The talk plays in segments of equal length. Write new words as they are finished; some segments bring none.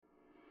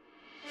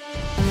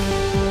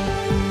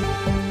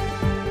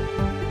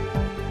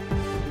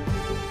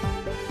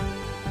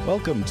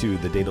Welcome to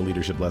the Data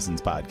Leadership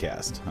Lessons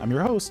Podcast. I'm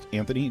your host,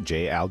 Anthony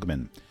J.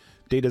 Algman.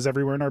 Data's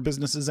everywhere in our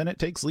businesses, and it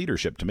takes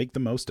leadership to make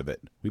the most of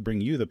it. We bring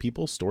you the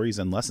people, stories,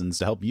 and lessons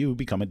to help you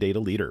become a data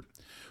leader.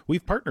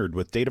 We've partnered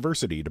with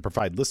Dataversity to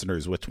provide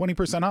listeners with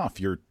 20% off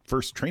your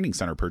first training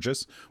center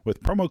purchase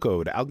with promo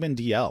code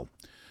ALGMANDL.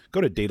 Go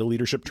to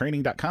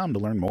dataleadershiptraining.com to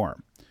learn more.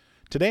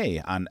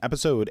 Today, on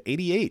episode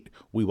 88,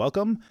 we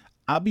welcome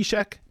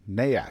Abhishek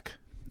Nayak.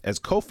 As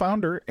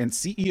co-founder and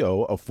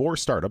CEO of 4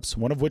 startups,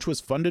 one of which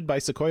was funded by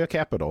Sequoia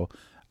Capital,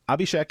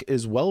 Abhishek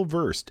is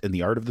well-versed in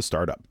the art of the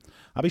startup.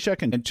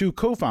 Abhishek and 2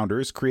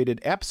 co-founders created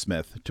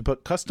AppSmith to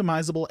put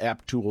customizable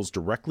app tools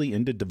directly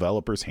into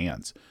developers'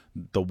 hands.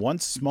 The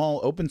once small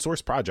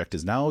open-source project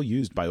is now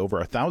used by over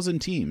 1,000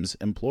 teams,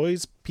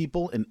 employs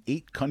people in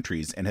 8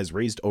 countries, and has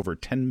raised over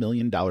 $10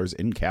 million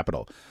in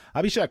capital.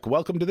 Abhishek,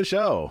 welcome to the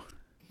show.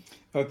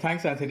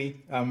 Thanks,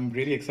 Anthony. I'm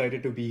really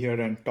excited to be here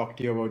and talk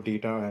to you about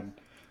data and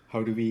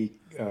how do we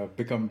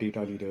become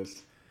data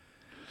leaders.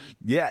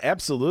 Yeah,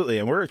 absolutely.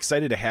 And we're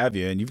excited to have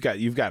you. And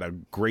you've got a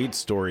great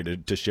story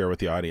to share with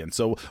the audience.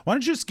 So why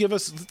don't you just give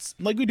us,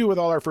 like we do with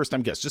all our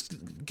first-time guests,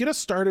 just get us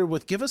started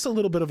with, give us a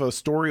little bit of a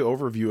story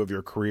overview of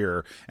your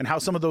career and how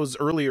some of those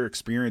earlier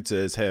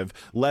experiences have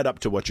led up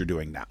to what you're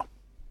doing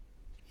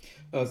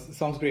now.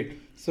 Sounds great.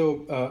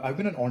 So I've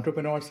been an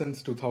entrepreneur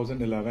since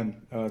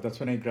 2011. That's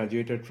when I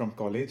graduated from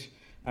college.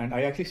 And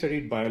I actually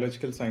studied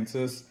biological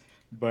sciences,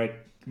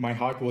 but my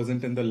heart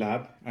wasn't in the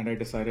lab, and I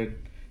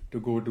decided to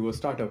go do a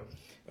startup.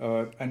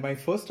 And my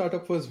first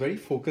startup was very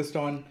focused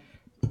on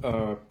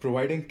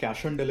providing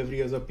cash on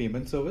delivery as a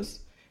payment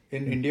service.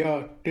 In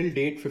India, till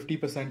date,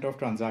 50% of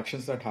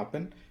transactions that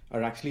happen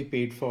are actually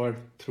paid for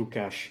through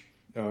cash.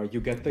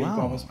 You get the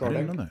e-commerce product.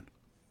 I didn't know that.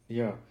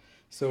 Yeah.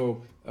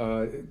 So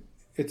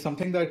it's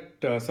something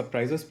that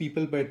surprises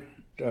people, but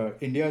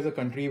India is a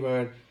country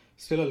where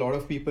still a lot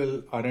of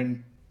people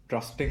aren't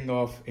trusting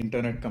of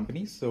internet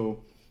companies.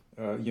 So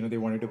they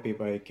wanted to pay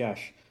by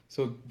cash.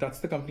 So that's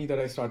the company that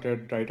I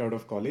started right out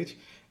of college.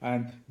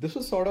 And this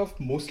was sort of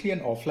mostly an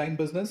offline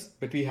business,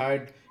 but we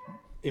had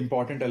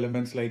important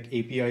elements like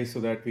APIs so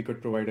that we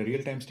could provide a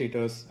real-time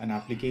status, an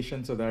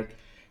application so that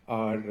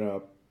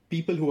our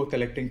people who were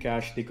collecting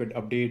cash, they could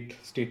update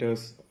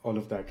status, all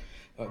of that.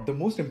 The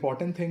most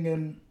important thing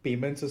in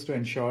payments is to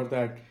ensure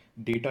that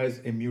data is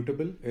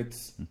immutable.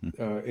 It's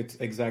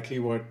exactly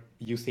what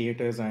you say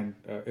it is, and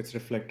it's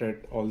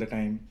reflected all the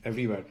time,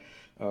 everywhere.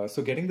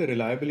 So getting the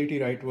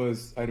reliability right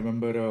was, I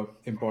remember, an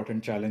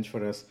important challenge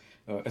for us,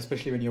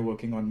 especially when you're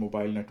working on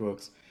mobile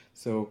networks.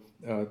 So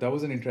that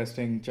was an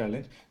interesting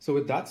challenge. So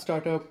with that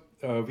startup,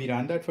 we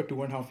ran that for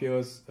 2.5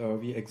 years.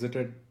 We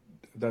exited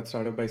that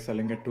startup by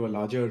selling it to a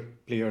larger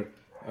player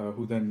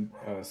who then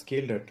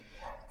scaled it.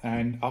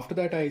 And after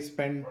that, I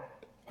spent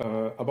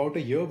about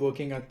a year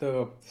working at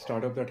the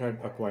startup that had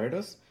acquired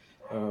us.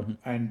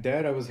 And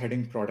there I was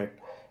heading product.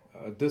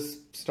 This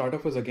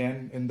startup was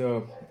again in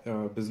the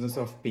business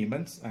of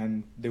payments,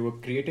 and they were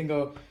creating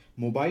a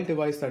mobile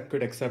device that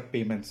could accept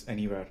payments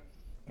anywhere,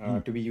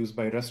 to be used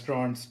by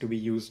restaurants, to be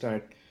used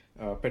at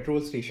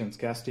petrol stations,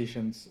 gas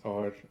stations,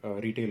 or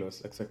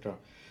retailers, etc.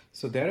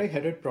 So there I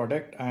headed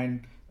product,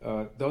 and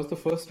that was the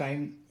first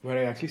time where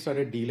I actually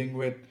started dealing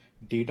with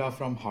data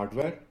from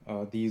hardware.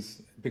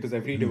 Because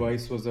every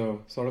device was a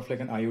sort of like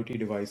an IoT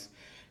device,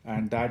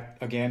 and that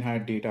again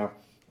had data.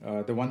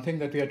 The one thing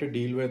that we had to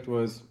deal with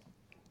was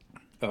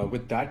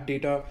with that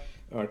data,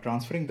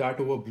 transferring that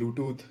over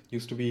Bluetooth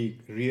used to be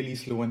really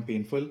slow and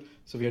painful.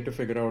 So we had to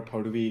figure out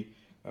how do we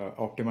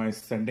optimize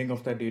sending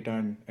of that data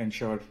and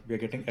ensure we are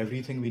getting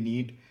everything we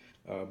need,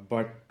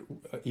 but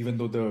even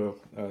though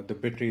the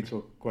bit rates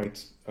were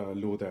quite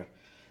low there.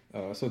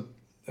 So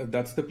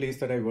that's the place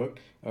that I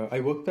worked. I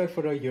worked there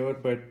for a year,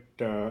 but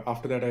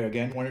after that I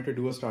again wanted to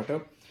do a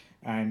startup.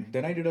 And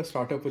then I did a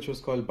startup which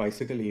was called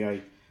Bicycle AI.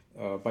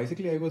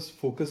 Basically, I was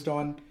focused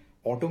on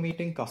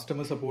automating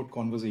customer support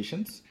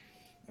conversations.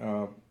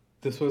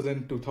 This was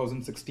in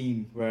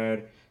 2016,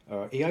 where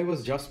AI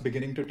was just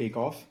beginning to take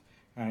off,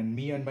 and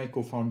me and my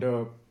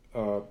co-founder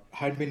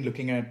had been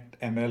looking at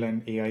ML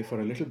and AI for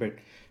a little bit.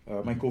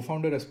 My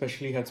co-founder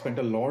especially had spent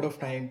a lot of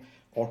time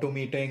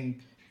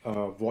automating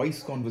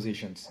voice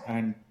conversations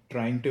and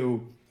trying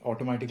to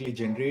automatically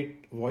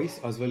generate voice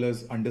as well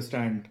as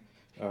understand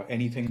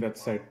anything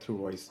that's said through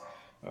voice.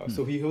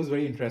 So he was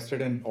very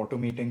interested in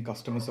automating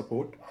customer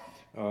support.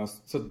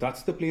 So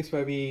that's the place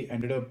where we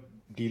ended up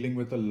dealing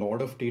with a lot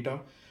of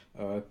data,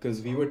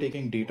 because we were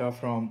taking data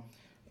from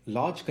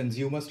large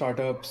consumer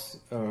startups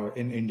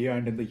in India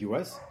and in the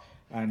US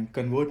and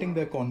converting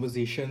their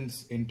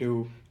conversations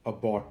into a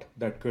bot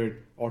that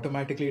could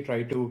automatically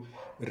try to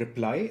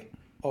reply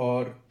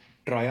or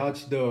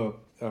triage the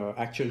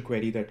actual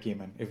query that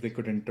came in if they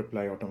couldn't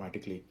reply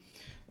automatically.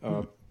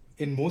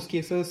 In most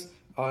cases,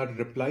 our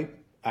reply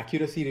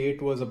accuracy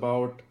rate was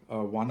about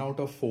 1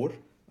 out of 4.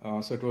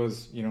 So it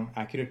was,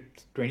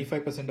 accurate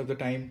 25% of the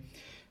time,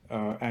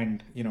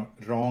 and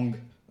wrong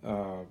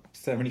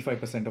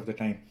 75% of the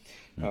time.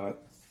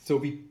 So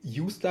we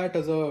used that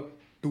as a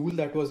tool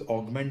that was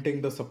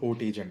augmenting the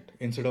support agent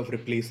instead of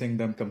replacing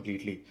them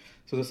completely.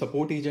 So the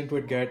support agent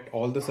would get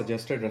all the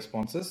suggested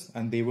responses,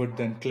 and they would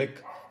then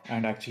click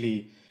and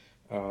actually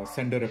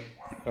send a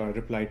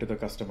reply to the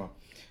customer.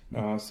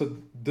 So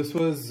this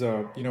was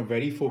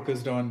very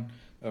focused on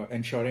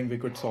ensuring we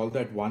could solve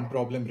that one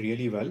problem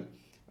really well.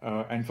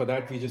 And for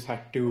that, we just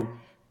had to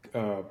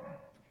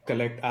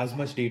collect as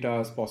much data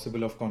as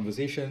possible of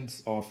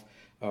conversations, of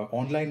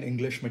online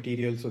English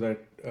material, so that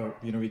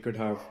we could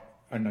have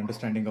an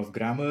understanding of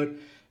grammar,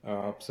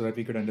 so that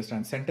we could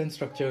understand sentence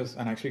structures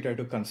and actually try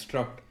to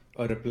construct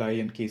a reply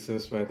in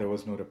cases where there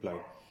was no reply.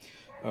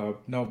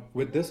 Now,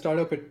 with this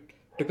startup, it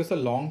took us a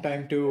long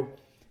time to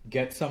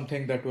get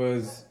something that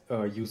was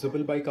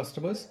usable by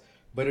customers,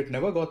 but it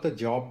never got the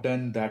job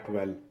done that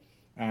well.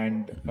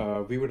 And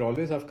we would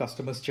always have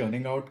customers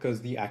churning out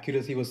because the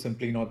accuracy was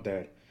simply not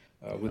there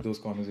with those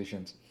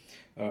conversations.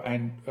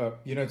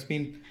 It's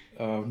been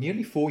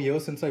nearly 4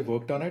 years since I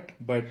worked on it,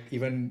 but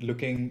even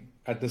looking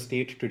at the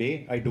state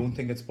today, I don't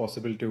think it's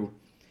possible to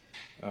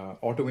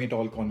automate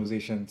all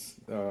conversations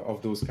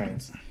of those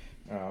kinds.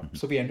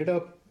 So we ended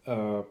up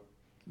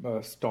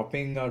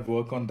stopping our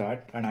work on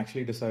that and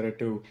actually decided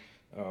to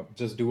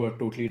just do a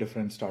totally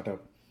different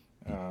startup.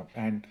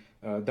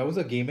 That was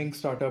a gaming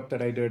startup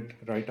that I did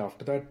right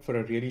after that for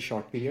a really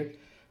short period.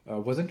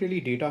 Wasn't really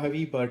data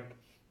heavy, but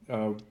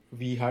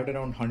we had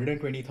around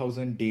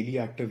 120,000 daily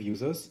active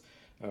users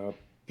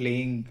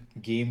playing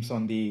games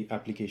on the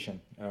application.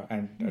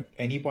 And at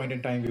any point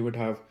in time, we would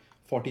have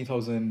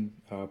 40,000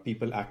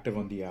 people active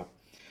on the app.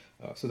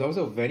 So that was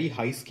a very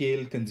high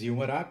scale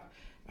consumer app.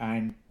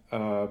 And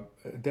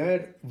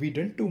there we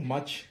didn't do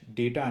much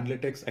data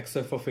analytics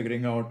except for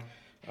figuring out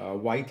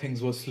why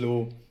things were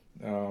slow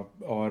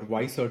or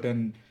why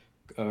certain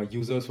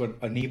users were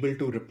unable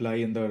to reply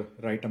in the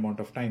right amount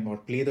of time or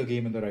play the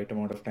game in the right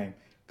amount of time,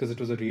 because it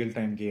was a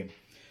real-time game.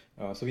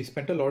 So we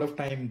spent a lot of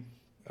time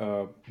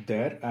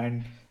there,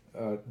 and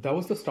that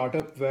was the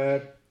startup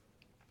where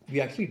we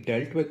actually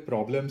dealt with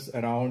problems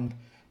around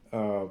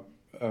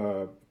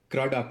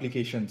CRUD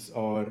applications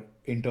or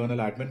internal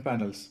admin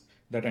panels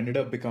that ended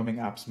up becoming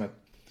AppSmith.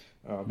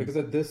 Because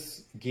at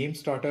this game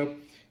startup,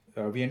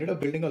 we ended up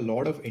building a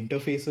lot of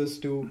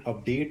interfaces to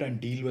update and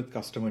deal with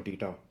customer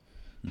data.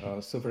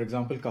 So for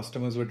example,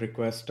 customers would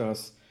request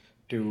us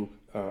to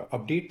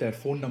update their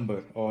phone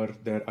number or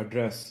their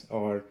address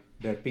or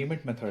their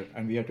payment method,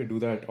 and we had to do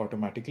that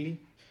automatically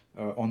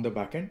on the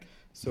backend.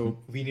 So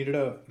we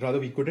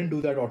couldn't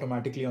do that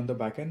automatically on the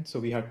backend, so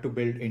we had to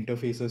build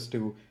interfaces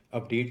to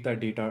update that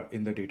data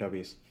in the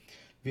database.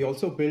 We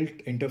also built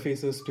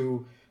interfaces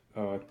to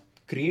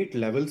create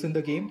levels in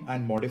the game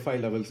and modify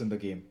levels in the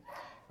game.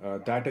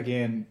 That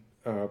again,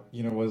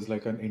 was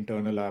like an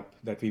internal app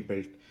that we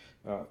built.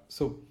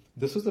 So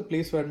this was the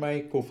place where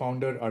my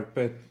co-founder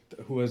Arpit,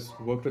 who has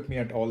worked with me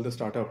at all the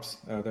startups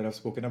that I've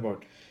spoken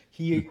about,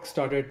 he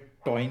started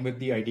toying with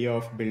the idea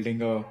of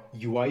building a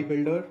UI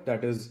builder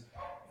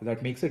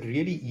that makes it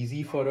really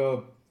easy for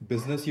a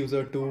business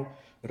user to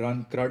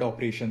run CRUD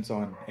operations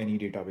on any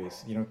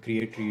database.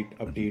 Create, read,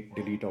 update,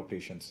 delete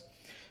operations,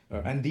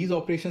 and these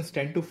operations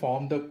tend to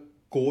form the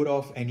core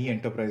of any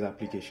enterprise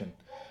application.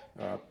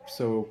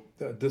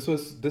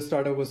 This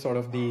startup was sort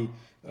of the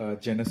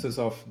genesis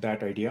of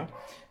that idea.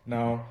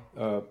 Now,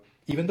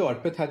 even though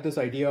Arpit had this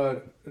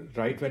idea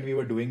right when we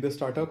were doing this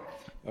startup,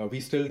 we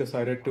still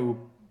decided to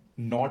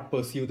not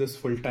pursue this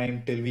full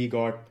time till we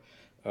got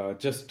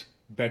just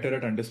better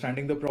at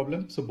understanding the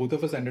problem. So both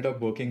of us ended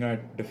up working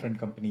at different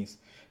companies.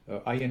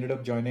 I ended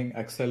up joining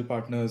Excel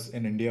Partners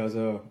in India as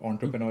an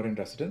entrepreneur in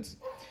residence,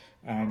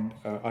 and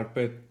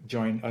Arpit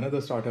joined another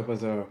startup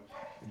as a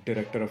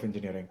director of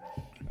engineering.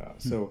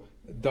 So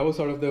that was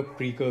sort of the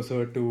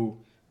precursor to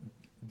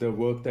the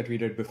work that we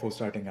did before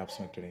starting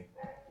AppSmith today.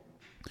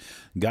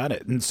 Got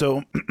it. And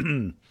so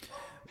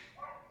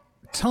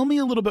tell me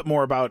a little bit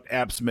more about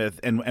AppSmith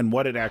and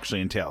what it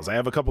actually entails. I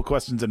have a couple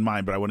questions in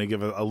mind, but I want to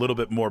give a little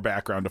bit more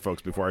background to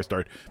folks before I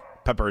start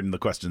peppering the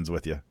questions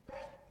with you.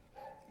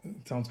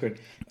 Sounds good.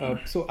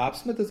 So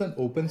AppSmith is an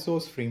open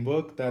source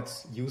framework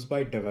that's used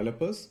by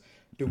developers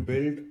to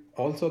build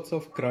all sorts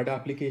of CRUD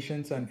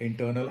applications and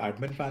internal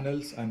admin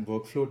panels and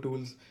workflow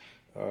tools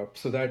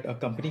so that a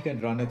company can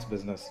run its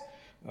business.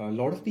 A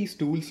lot of these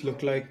tools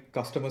look like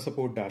customer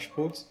support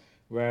dashboards,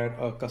 where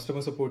a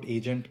customer support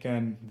agent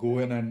can go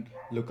in and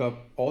look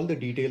up all the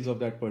details of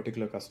that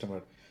particular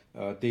customer.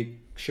 They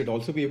should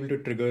also be able to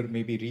trigger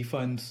maybe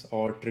refunds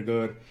or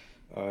trigger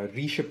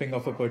reshipping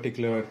of a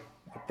particular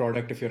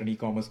product if you're an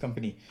e-commerce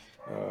company.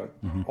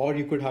 Or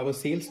you could have a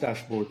sales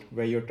dashboard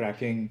where you're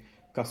tracking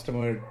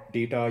customer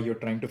data, you're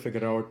trying to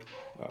figure out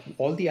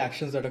all the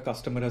actions that a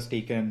customer has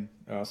taken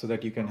so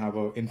that you can have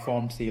an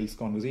informed sales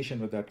conversation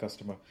with that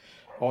customer.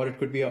 Or it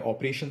could be an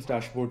operations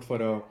dashboard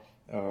for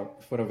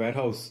a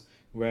warehouse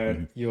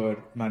where you're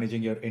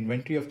managing your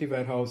inventory of the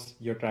warehouse,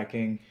 you're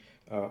tracking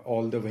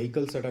all the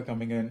vehicles that are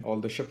coming in, all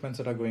the shipments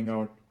that are going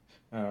out,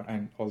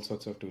 and all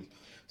sorts of tools.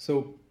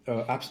 So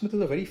AppSmith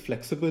is a very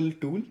flexible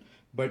tool,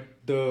 but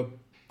the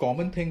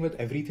common thing with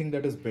everything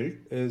that is built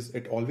is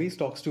it always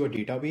talks to a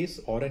database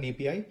or an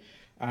API,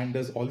 and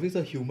there's always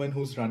a human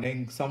who's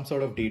running some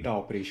sort of data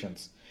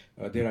operations.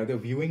 They're either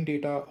viewing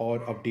data or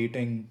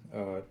updating,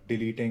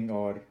 deleting,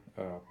 or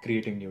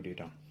creating new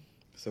data.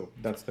 So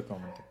that's the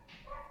common thing.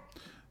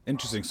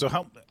 Interesting. So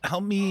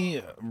help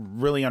me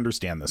really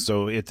understand this.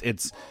 So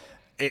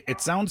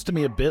it sounds to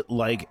me a bit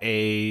like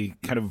a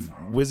kind of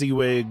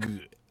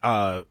WYSIWYG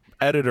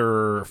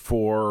editor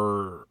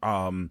for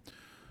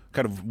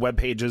kind of web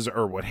pages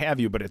or what have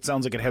you, but it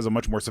sounds like it has a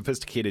much more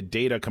sophisticated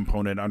data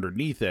component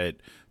underneath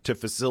it to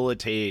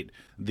facilitate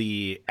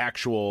the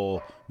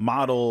actual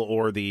model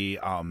or the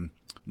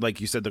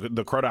like you said,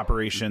 the CRUD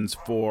operations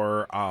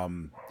for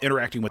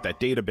interacting with that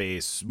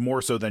database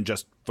more so than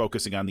just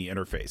focusing on the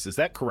interface. Is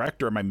that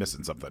correct, or am I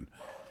missing something?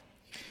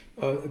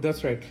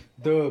 That's right.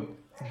 The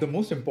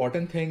most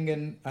important thing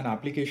in an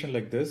application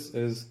like this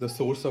is the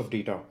source of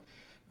data.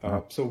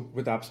 So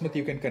with AppSmith,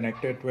 you can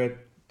connect it with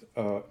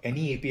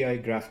any API,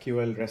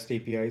 GraphQL, REST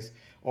APIs,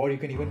 or you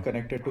can even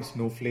connect it to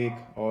Snowflake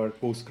or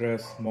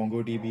Postgres,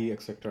 MongoDB,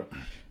 etc.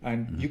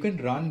 And you can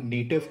run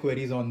native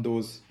queries on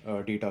those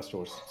data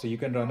stores. So you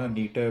can run a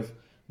native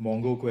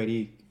Mongo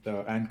query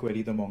and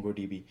query the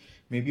MongoDB.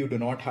 Maybe you do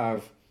not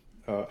have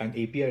an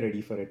API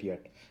ready for it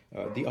yet.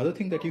 The other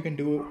thing that you can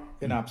do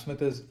in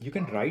AppSmith is you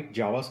can write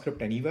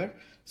JavaScript anywhere.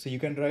 So you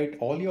can write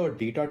all your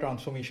data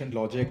transformation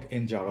logic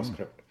in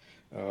JavaScript.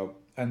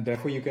 And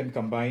therefore you can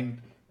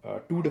combine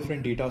two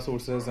different data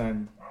sources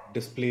and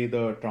display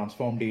the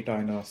transformed data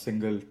in a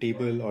single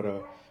table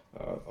or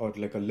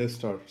like a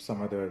list or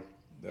some other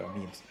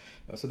means.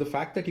 So the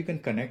fact that you can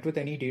connect with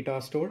any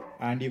data store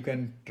and you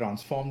can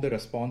transform the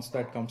response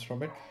that comes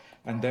from it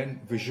and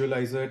then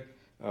visualize it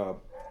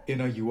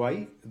in a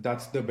UI,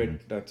 that's the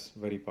bit that's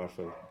very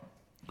powerful.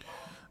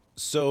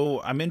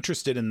 So I'm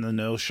interested in the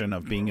notion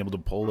of being able to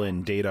pull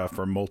in data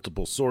from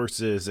multiple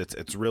sources.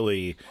 It's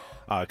really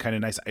kind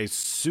of nice. I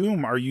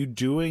assume, are you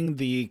doing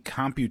the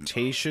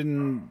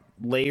computation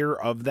layer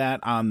of that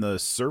on the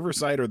server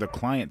side or the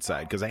client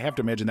side? Because I have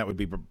to imagine that would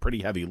be a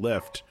pretty heavy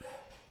lift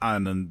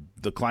on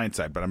the client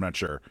side, but I'm not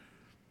sure.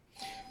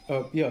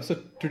 Yeah,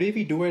 so today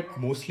we do it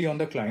mostly on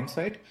the client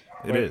side.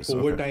 It is.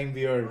 Over Okay. time,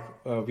 we are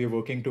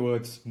working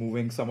towards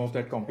moving some of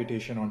that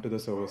computation onto the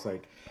server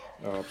side.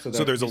 So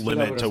So there's a we still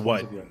have limit to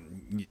what.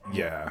 responsive-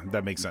 Yeah,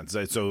 that makes sense.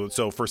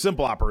 So for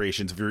simple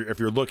operations, if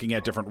you're looking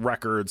at different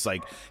records,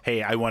 like,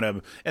 hey, I want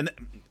to, and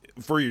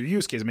for your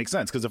use case, it makes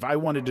sense, because if I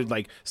wanted to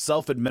like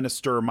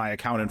self-administer my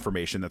account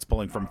information that's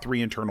pulling from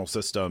 3 internal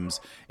systems,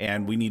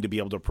 and we need to be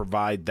able to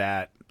provide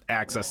that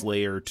access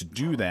layer to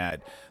do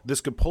that,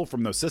 this could pull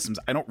from those systems.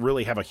 I don't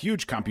really have a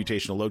huge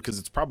computational load because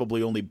it's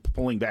probably only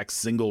pulling back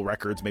single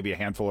records, maybe a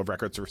handful of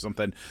records or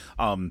something.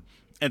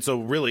 And so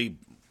really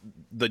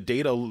the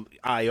data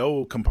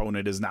IO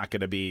component is not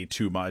going to be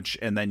too much,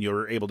 and then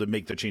you're able to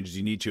make the changes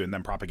you need to and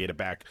then propagate it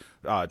back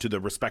to the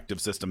respective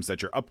systems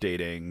that you're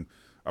updating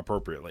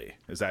appropriately.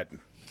 Is that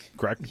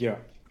correct? Yeah,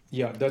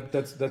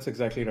 that's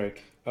exactly right.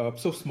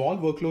 So small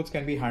workloads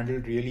can be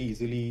handled really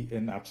easily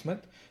in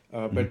AppSmith,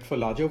 but for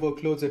larger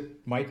workloads,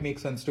 it might make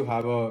sense to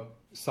have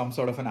some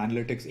sort of an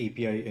analytics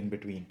API in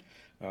between,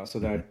 so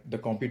that the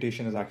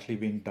computation is actually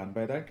being done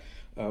by that.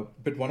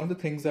 But one of the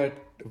things that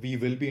we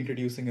will be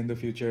introducing in the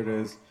future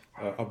is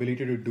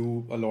ability to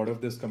do a lot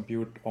of this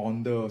compute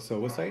on the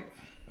server side,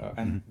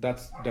 and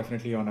that's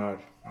definitely on our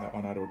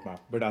roadmap.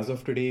 But as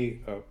of today,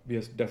 we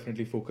are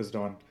definitely focused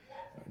on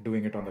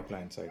doing it on the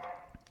client side.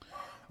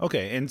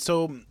 Okay, and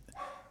so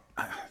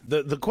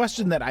the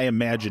question that I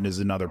imagine is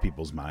in other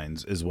people's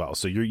minds as well.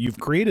 So you've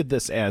created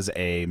this as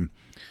a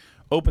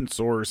open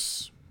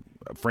source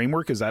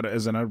framework. Is that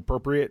an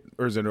appropriate,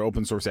 or is it an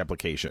open source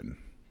application?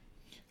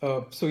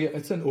 So yeah,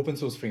 it's an open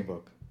source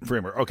framework.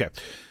 Okay.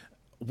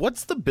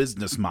 What's the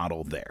business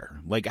model there?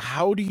 Like,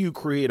 how do you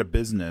create a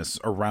business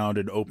around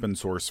an open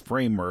source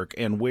framework,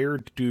 and where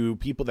do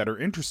people that are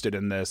interested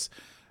in this,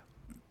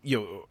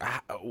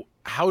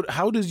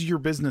 how does your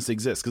business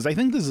exist? Because I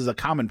think this is a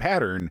common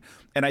pattern,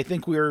 and I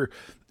think we're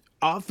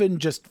often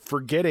just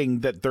forgetting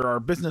that there are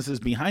businesses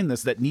behind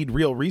this that need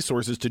real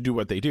resources to do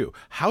what they do.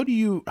 How do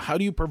you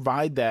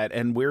provide that,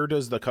 and where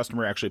does the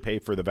customer actually pay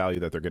for the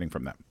value that they're getting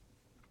from that?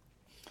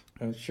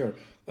 Sure.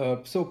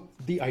 So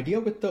the idea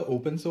with the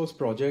open source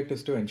project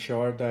is to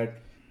ensure that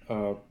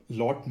a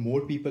lot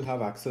more people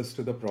have access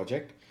to the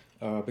project,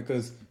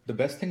 because the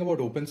best thing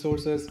about open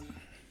source is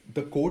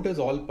the code is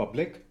all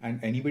public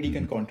and anybody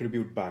can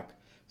contribute back.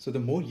 So the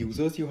more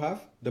users you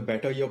have, the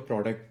better your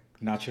product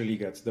naturally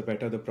gets, the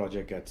better the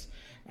project gets.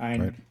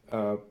 And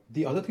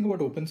the other thing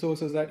about open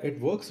source is that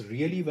it works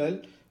really well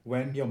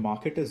when your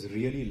market is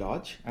really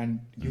large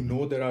and you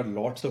know there are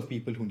lots of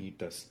people who need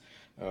this.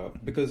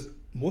 Because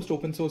most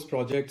open source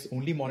projects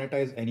only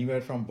monetize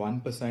anywhere from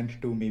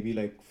 1% to maybe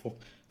like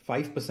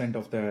 5%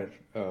 of their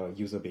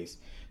user base.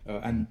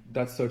 And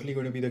that's certainly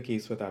going to be the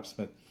case with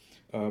AppSmith.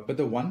 But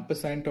the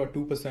 1% or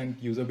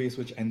 2% user base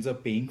which ends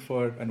up paying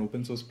for an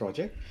open source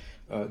project,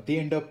 they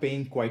end up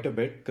paying quite a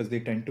bit because they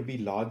tend to be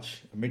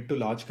mid to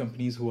large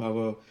companies who have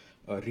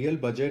a real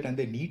budget and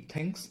they need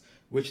things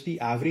which the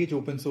average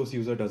open source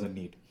user doesn't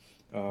need.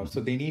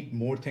 So they need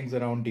more things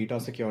around data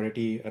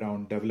security,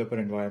 around developer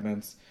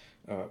environments,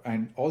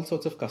 and all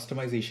sorts of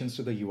customizations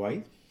to the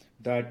UI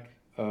that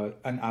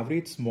an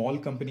average small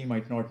company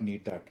might not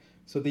need that.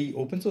 So the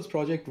open source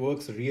project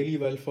works really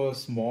well for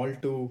small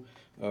to,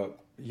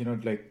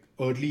 like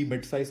early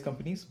mid-sized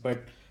companies,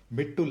 but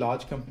mid to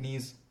large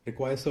companies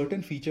require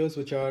certain features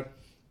which are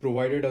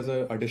provided as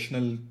an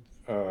additional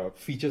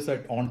feature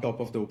set on top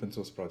of the open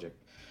source project.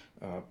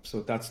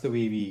 So that's the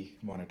way we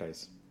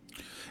monetize.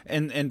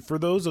 And for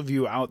those of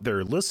you out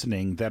there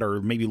listening that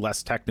are maybe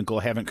less technical,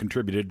 haven't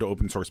contributed to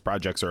open source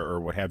projects or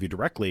what have you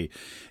directly,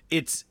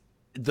 it's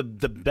the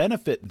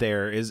benefit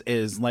there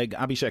is like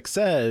Abhishek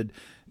said,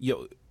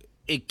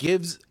 it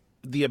gives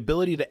the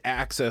ability to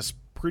access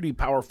pretty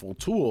powerful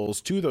tools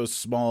to those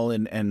small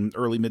and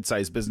early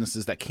mid-sized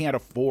businesses that can't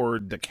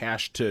afford the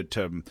cash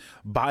to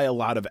buy a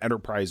lot of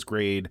enterprise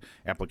grade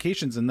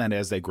applications. And then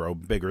as they grow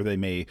bigger, they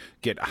may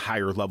get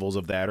higher levels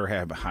of that or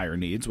have higher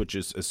needs, which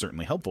is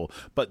certainly helpful.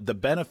 But the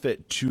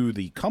benefit to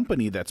the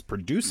company that's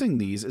producing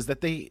these is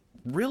that they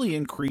really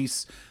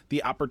increase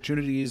the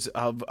opportunities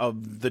of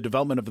the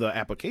development of the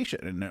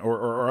application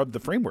or of the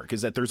framework,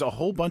 is that there's a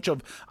whole bunch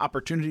of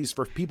opportunities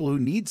for people who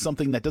need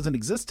something that doesn't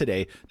exist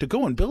today to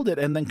go and build it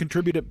and then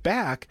contribute it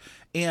back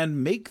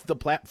and make the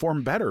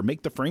platform better,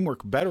 make the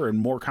framework better and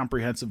more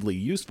comprehensively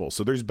useful.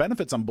 So there's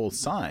benefits on both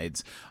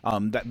sides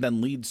that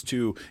then leads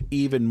to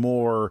even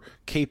more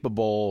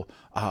capable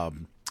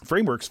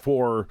frameworks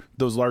for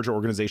those larger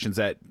organizations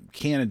that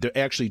can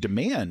actually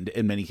demand,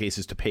 in many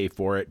cases, to pay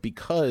for it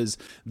because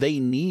they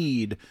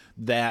need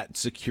that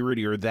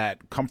security or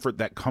that comfort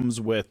that comes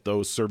with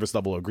those service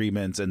level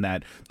agreements, and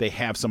that they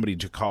have somebody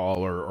to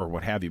call or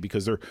what have you,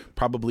 because they're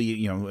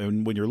probably,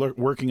 when you're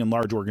working in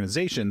large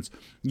organizations,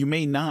 you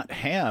may not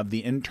have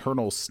the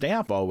internal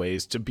staff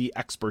always to be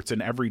experts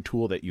in every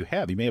tool that you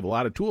have. You may have a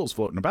lot of tools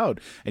floating about,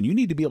 and you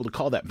need to be able to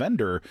call that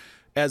vendor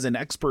as an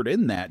expert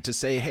in that to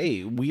say,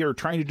 hey, we are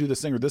trying to do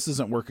this thing, or this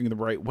isn't working the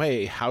right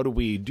way. How do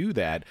we do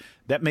that?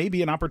 That may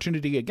be an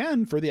opportunity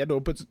again for the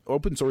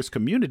open source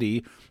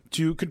community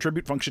to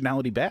contribute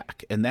functionality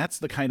back. And that's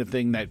the kind of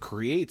thing that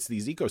creates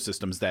these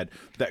ecosystems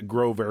that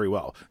grow very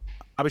well.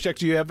 Abhishek,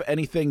 do you have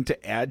anything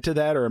to add to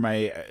that, or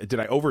did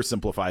I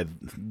oversimplify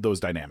those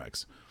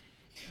dynamics?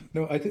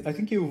 No, I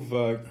think you've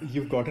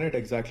gotten it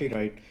exactly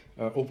right.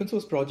 Open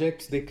source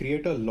projects, they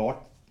create a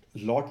lot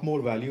more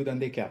value than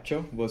they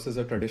capture versus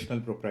a traditional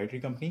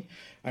proprietary company.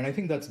 And I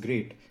think that's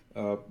great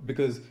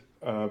because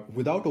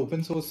without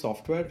open source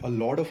software, a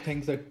lot of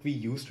things that we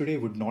use today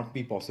would not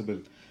be possible.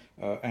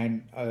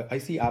 And I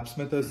see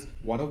AppSmith as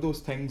one of those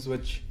things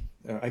which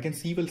I can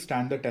see will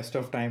stand the test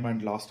of time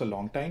and last a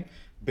long time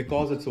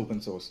because it's open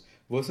source.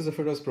 Versus if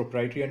it was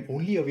proprietary and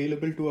only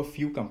available to a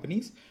few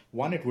companies,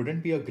 one, it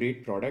wouldn't be a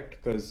great product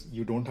because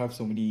you don't have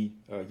so many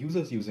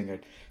users using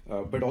it.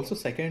 But also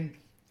second,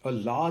 a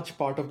large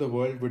part of the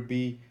world would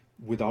be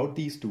without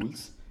these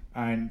tools,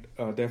 and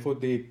therefore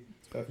they,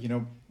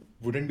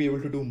 wouldn't be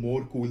able to do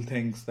more cool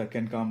things that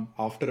can come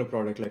after a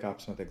product like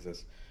AppSmith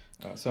exists.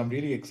 So I'm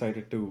really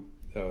excited to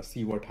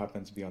see what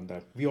happens beyond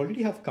that. We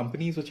already have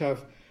companies which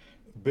have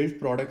built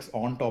products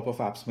on top of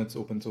AppSmith's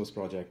open source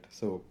project.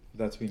 So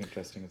that's been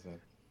interesting as well.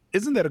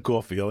 Isn't that a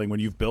cool feeling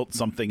when you've built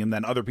something and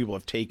then other people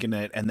have taken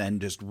it and then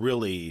just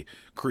really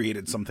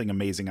created something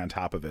amazing on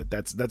top of it?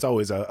 That's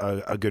always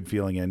a good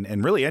feeling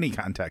in really any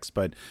context,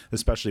 but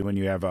especially when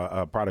you have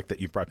a product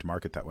that you've brought to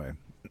market that way.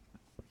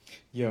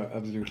 Yeah,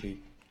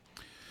 absolutely.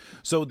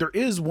 So there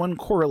is one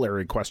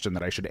corollary question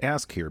that I should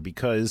ask here,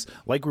 because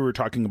like we were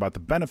talking about the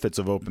benefits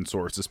of open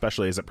source,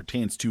 especially as it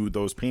pertains to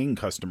those paying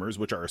customers,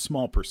 which are a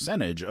small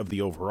percentage of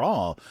the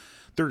overall,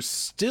 there's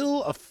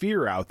still a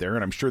fear out there,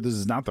 and I'm sure this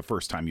is not the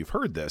first time you've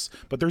heard this,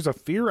 but there's a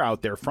fear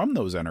out there from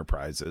those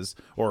enterprises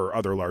or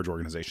other large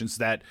organizations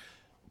that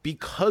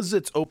because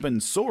it's open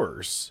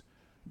source,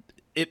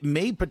 it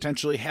may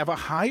potentially have a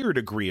higher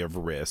degree of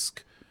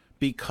risk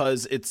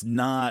because it's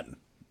not,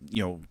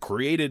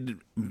 created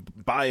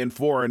by and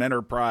for an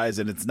enterprise,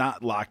 and it's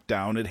not locked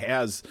down. It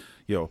has,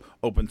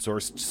 open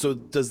source. So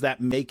does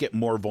that make it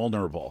more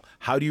vulnerable?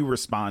 How do you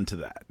respond to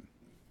that?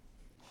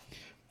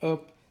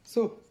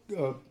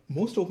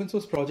 Most open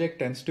source project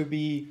tends to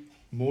be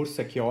more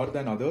secure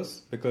than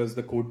others because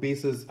the code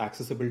base is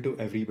accessible to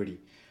everybody.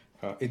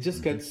 It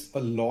just gets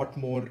a lot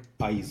more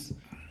eyes.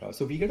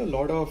 So we get a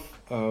lot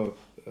of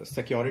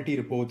security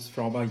reports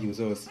from our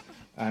users,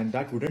 and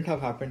that wouldn't have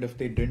happened if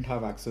they didn't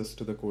have access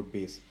to the code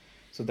base.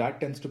 So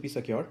that tends to be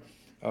secure.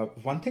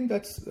 One thing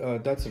that's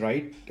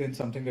right in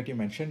something that you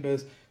mentioned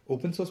is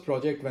open source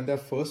project, when they're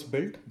first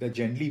built, they're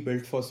generally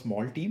built for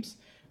small teams,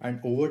 and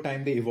over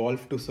time they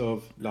evolve to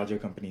serve larger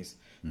companies.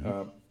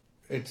 Mm-hmm.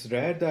 It's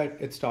rare that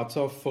it starts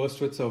off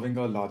first with serving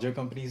a larger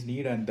company's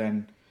need and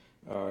then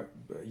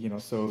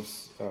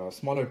serves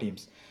smaller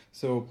teams.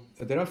 So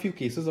there are a few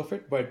cases of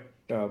it, but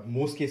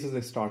most cases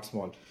they start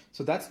small.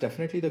 So that's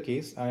definitely the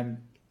case. And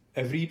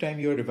every time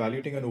you're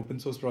evaluating an open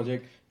source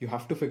project, you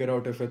have to figure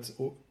out if it's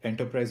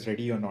enterprise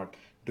ready or not.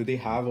 Do they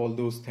have all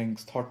those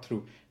things thought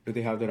through? Do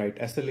they have the right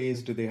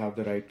SLAs? Do they have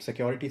the right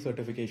security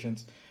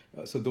certifications?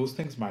 So those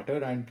things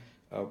matter, and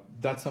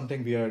that's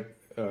something we are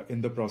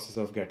in the process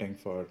of getting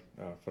for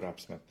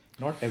AppSmith.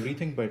 Not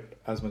everything, but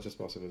as much as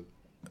possible.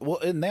 Well,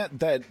 and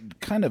that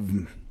kind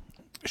of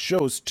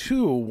shows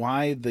too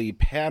why the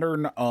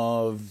pattern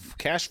of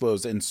cash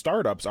flows in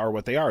startups are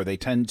what they are. They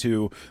tend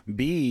to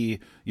be,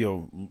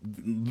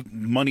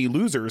 money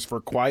losers for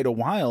quite a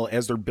while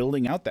as they're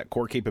building out that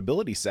core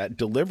capability set,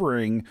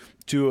 delivering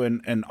to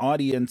an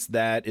audience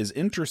that is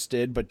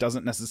interested but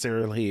doesn't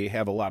necessarily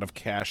have a lot of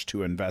cash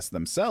to invest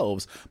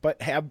themselves,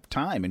 but have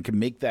time and can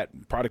make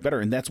that product better.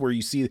 And that's where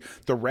you see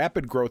the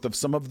rapid growth of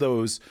some of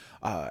those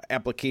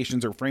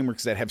applications or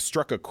frameworks that have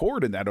struck a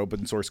chord in that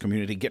open source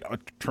community get a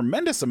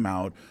tremendous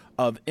amount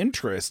of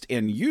interest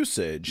and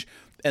usage.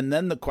 And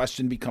then the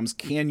question becomes,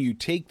 can you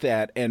take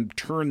that and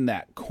turn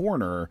that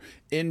corner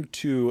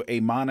into a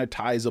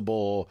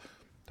monetizable,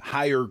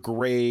 higher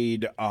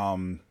grade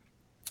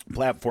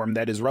platform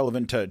that is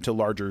relevant to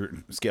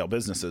larger scale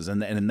businesses?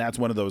 And that's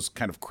one of those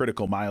kind of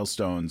critical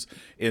milestones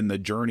in the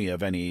journey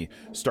of any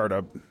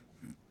startup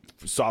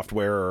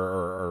software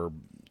or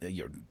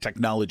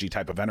technology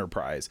type of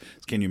enterprise.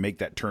 Can you make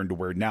that turn to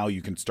where now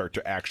you can start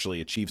to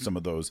actually achieve some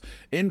of those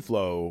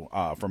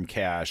inflow from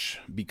cash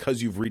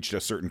because you've reached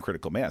a certain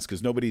critical mass?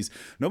 Because nobody's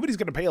going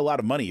to pay a lot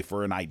of money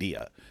for an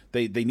idea.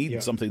 They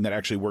need something that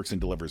actually works and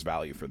delivers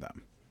value for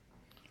them.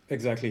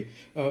 Exactly.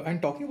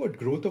 And talking about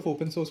growth of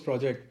open source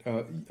project,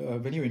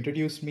 when you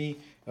introduced me,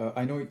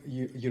 I know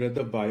you read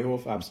the bio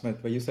of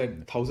AppSmith where you said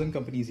 1,000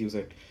 companies use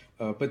it.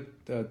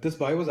 But this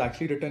bio was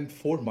actually written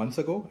 4 months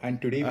ago, and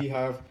today we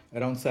have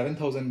around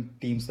 7,000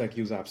 teams that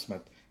use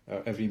AppSmith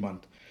every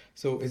month.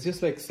 So it's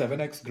just like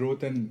 7x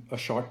growth in a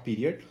short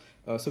period.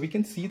 So we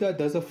can see that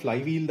there's a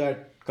flywheel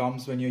that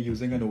comes when you're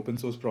using an open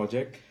source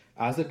project.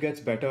 As it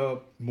gets better,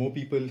 more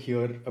people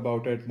hear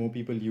about it, more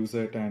people use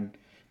it, and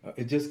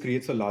it just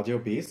creates a larger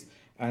base.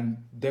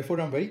 And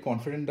therefore, I'm very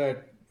confident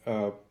that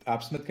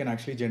AppSmith can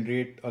actually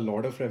generate a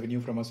lot of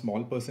revenue from a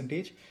small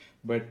percentage,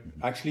 but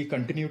actually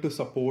continue to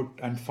support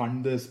and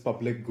fund this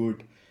public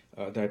good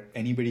that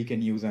anybody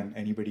can use and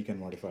anybody can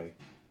modify.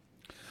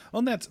 Well,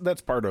 and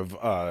that's part of,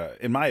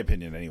 in my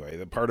opinion anyway,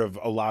 the part of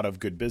a lot of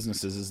good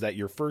businesses is that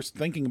you're first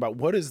thinking about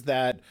what is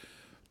that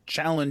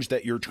challenge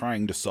that you're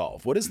trying to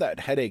solve? What is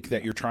that headache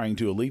that you're trying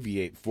to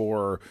alleviate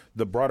for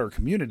the broader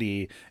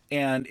community?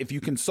 And if you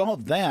can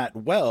solve that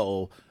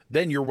well,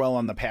 then you're well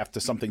on the path to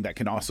something that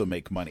can also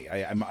make money.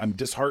 I'm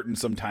disheartened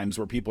sometimes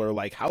where people are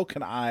like, how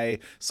can I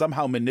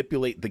somehow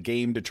manipulate the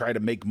game to try to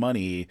make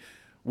money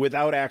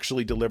without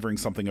actually delivering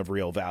something of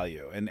real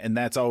value? And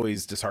that's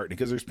always disheartening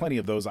because there's plenty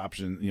of those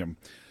options,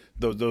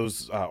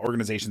 those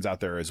organizations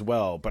out there as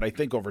well. But I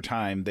think over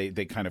time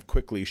they kind of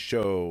quickly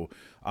show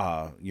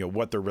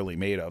what they're really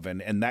made of,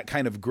 and that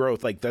kind of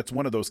growth, like that's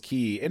one of those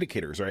key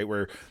indicators, right?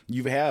 Where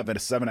you have a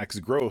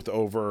 7x growth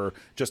over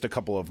just a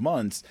couple of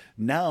months.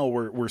 Now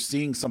we're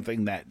seeing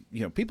something that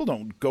people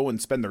don't go and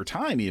spend their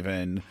time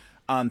even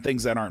on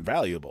things that aren't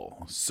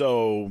valuable.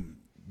 So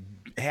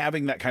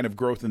having that kind of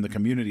growth in the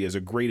community is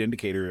a great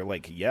indicator.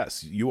 Like,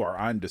 yes, you are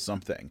onto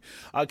something.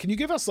 Can you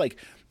give us like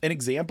an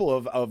example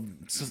of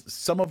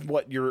some of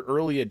what your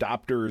early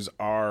adopters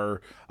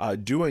are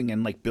doing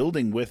and like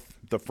building with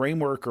the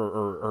framework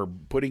or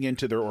putting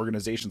into their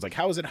organizations? Like,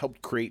 how has it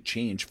helped create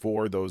change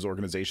for those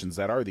organizations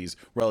that are these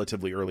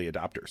relatively early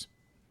adopters?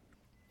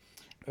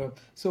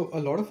 So a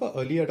lot of our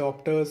early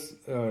adopters,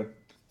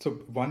 so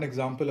one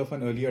example of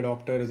an early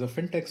adopter is a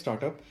fintech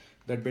startup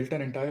that built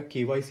an entire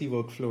KYC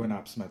workflow in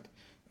AppSmith.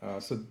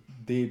 So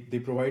they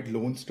provide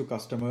loans to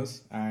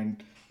customers,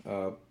 and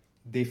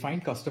they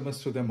find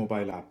customers through their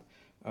mobile app.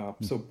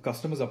 So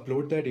customers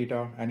upload their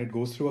data and it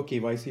goes through a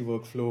KYC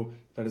workflow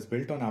that is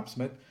built on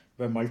AppSmith,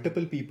 where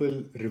multiple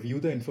people review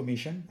the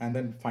information, and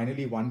then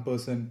finally one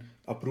person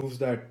approves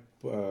that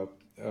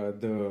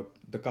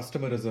the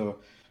customer is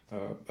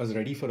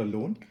ready for a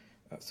loan.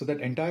 So that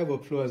entire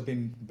workflow has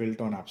been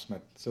built on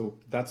AppSmith. So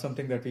that's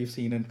something that we've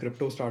seen in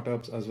crypto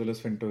startups as well as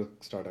fintech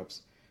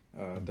startups.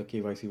 The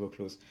KYC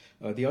workflows.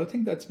 The other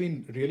thing that's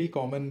been really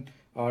common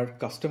are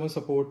customer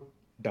support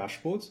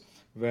dashboards,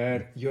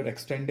 where you're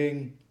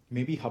extending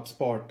maybe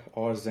HubSpot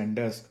or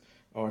Zendesk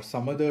or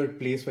some other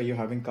place where you're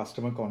having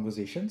customer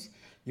conversations.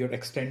 You're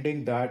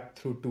extending that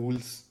through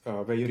tools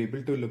where you're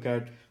able to look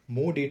at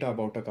more data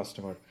about a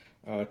customer.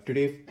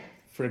 Today,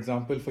 for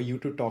example, for you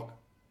to talk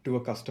to a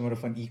customer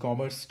of an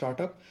e-commerce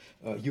startup,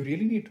 you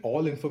really need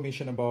all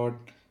information about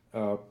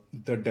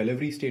the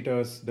delivery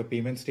status, the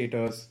payment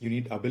status. You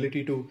need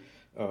ability to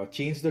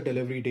change the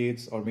delivery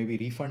dates or maybe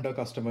refund a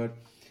customer.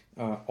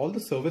 All the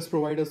service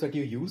providers that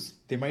you use,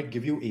 they might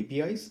give you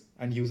APIs,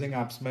 and using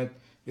AppSmith,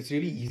 it's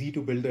really easy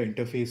to build the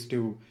interface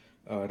to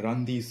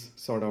run these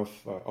sort of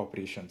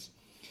operations.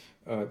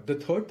 The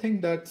third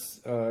thing that's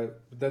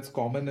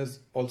common is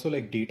also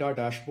like data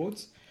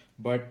dashboards,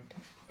 but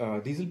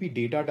these will be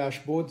data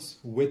dashboards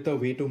with a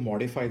way to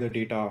modify the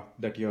data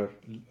that you're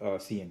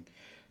seeing.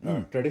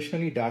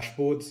 Traditionally,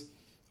 dashboards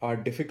are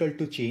difficult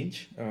to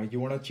change. You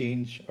want to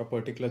change a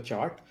particular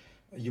chart.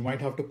 you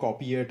might have to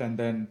copy it and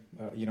then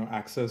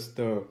access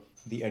the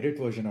edit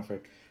version of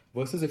it.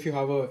 Versus if you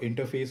have a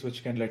interface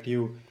which can let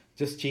you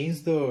just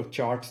change the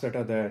charts that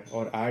are there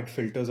or add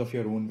filters of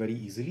your own very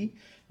easily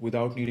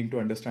without needing to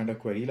understand a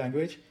query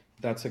language,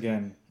 that's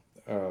again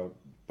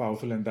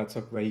powerful, and that's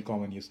a very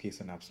common use case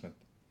in AppSmith.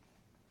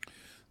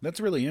 That's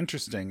really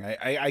interesting.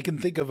 I can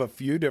think of a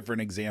few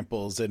different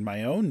examples in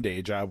my own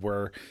day job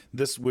where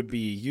this would be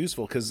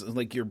useful because,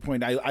 like your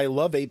point, I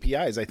love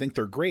APIs. I think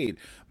they're great,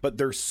 but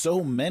there's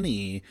so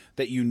many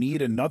that you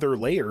need another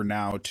layer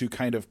now to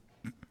kind of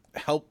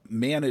help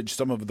manage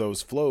some of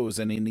those flows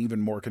in an even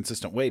more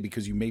consistent way,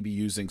 because you may be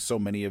using so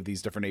many of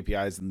these different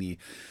APIs, and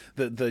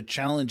the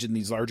challenge in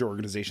these larger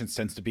organizations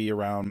tends to be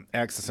around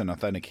access and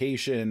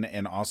authentication,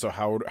 and also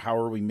how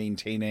are we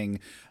maintaining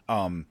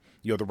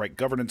the right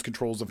governance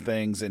controls of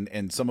things,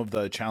 and some of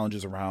the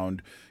challenges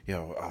around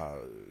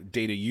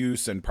data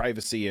use and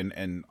privacy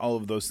and all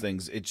of those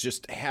things. It's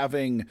just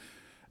having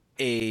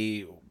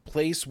a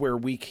place where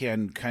we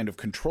can kind of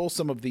control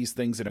some of these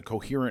things in a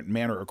coherent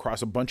manner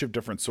across a bunch of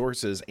different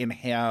sources and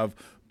have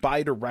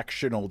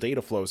bi-directional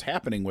data flows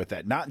happening with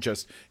that. Not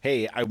just,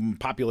 hey, I'm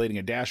populating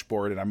a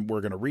dashboard and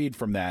we're going to read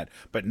from that,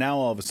 but now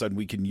all of a sudden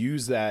we can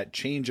use that,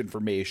 change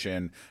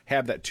information,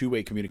 have that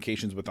two-way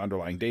communications with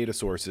underlying data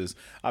sources.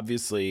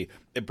 Obviously,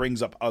 it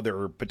brings up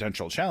other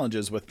potential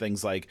challenges with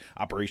things like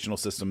operational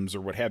systems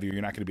or what have you.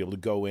 You're not going to be able to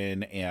go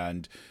in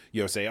and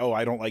say, oh,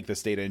 I don't like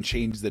this data, and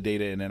change the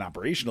data in an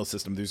operational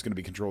system. There's going to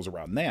be controls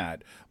around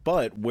that.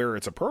 But where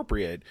it's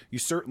appropriate, you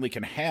certainly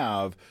can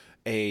have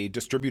a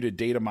distributed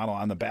data model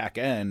on the back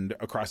end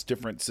across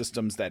different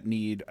systems that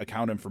need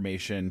account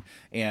information.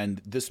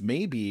 And this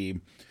may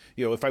be,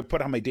 if I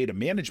put on my data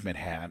management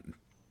hat,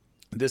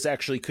 this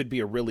actually could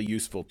be a really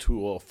useful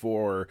tool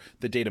for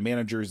the data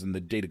managers and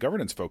the data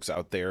governance folks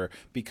out there,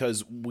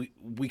 because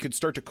we could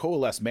start to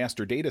coalesce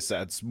master data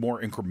sets more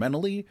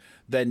incrementally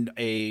than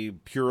a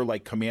pure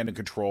like command and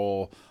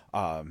control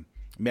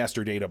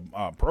master data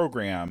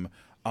program.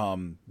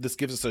 This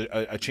gives us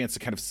a chance to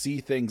kind of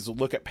see things,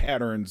 look at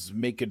patterns,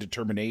 make a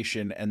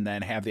determination, and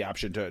then have the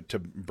option to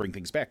bring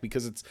things back,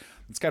 because it's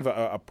kind of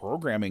a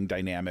programming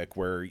dynamic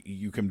where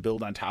you can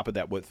build on top of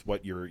that with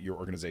what your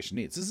organization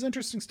needs. This is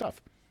interesting stuff.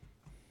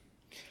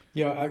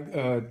 Yeah,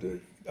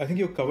 I think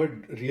you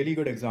covered really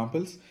good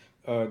examples.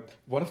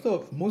 One of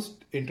the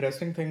most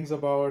interesting things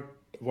about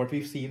what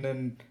we've seen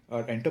in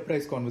our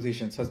enterprise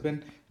conversations has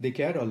been they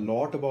care a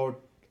lot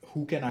about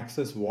who can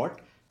access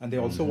what, and they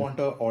also want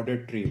an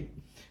audit trail.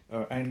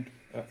 And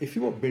if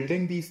you are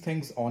building these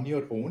things on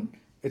your own,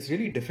 it's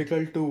really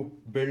difficult to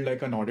build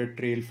like an audit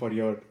trail for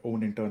your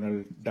own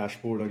internal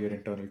dashboard or your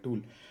internal tool.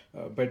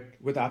 But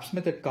with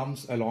AppSmith, it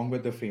comes along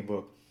with the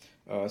framework.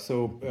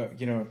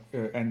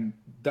 And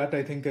that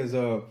I think is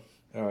a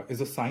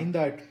sign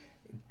that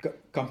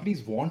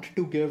companies want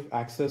to give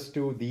access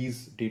to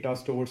these data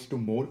stores to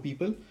more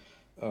people.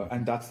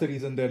 And that's the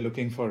reason they're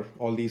looking for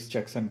all these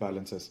checks and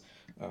balances.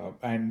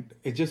 And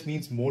it just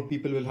means more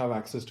people will have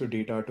access to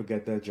data to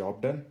get their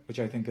job done, which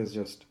I think is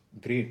just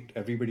great.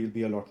 Everybody will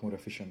be a lot more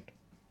efficient.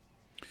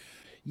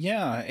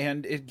 Yeah,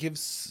 and it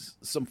gives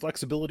some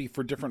flexibility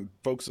for different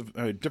folks of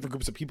different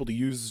groups of people to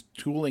use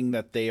tooling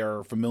that they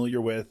are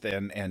familiar with,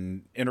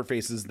 and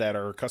interfaces that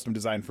are custom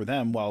designed for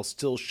them, while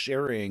still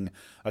sharing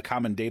a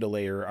common data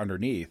layer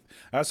underneath.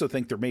 I also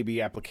think there may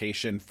be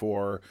application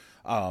for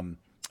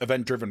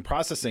event-driven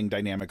processing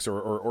dynamics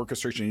or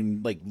orchestration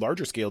in like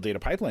larger scale data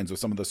pipelines with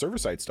some of the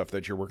server-side stuff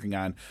that you're working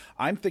on.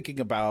 I'm thinking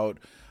about,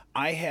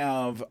 I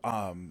have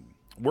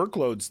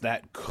workloads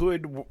that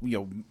could,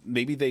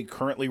 maybe they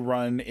currently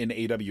run in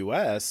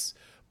AWS,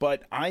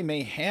 but I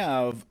may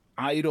have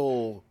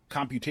idle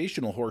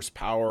computational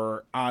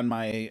horsepower on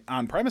my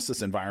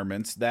on-premises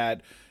environments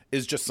that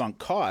is just sunk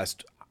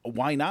cost.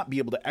 Why not be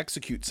able to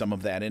execute some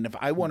of that? And if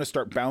I want to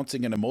start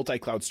bouncing in a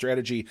multi-cloud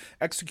strategy,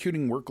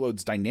 executing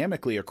workloads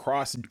dynamically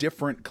across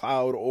different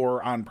cloud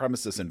or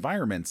on-premises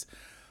environments,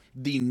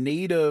 the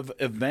native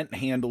event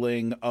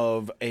handling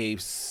of a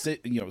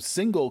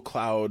single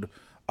cloud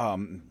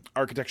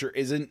architecture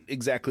isn't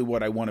exactly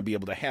what I want to be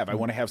able to have. I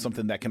want to have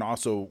something that can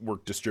also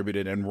work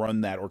distributed and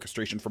run that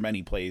orchestration from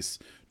any place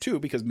too,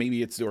 because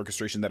maybe it's the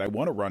orchestration that I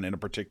want to run in a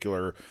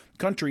particular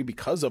country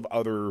because of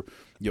other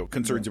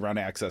concerns around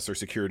access or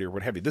security or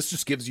what have you. This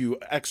just gives you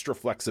extra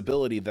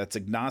flexibility that's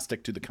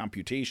agnostic to the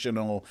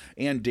computational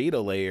and data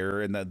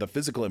layer and the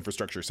physical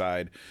infrastructure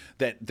side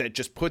that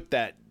just put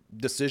that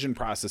decision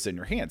process in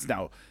your hands.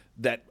 Now,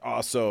 that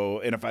also,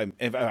 and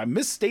if I'm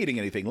misstating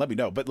anything, let me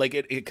know. But like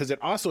because it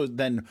also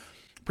then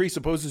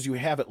presupposes you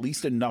have at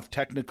least enough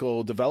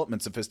technical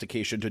development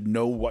sophistication to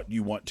know what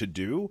you want to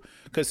do,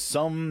 because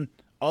some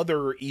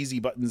other easy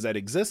buttons that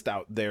exist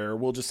out there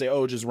will just say,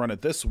 oh, just run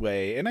it this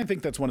way. And I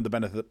think that's one of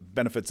the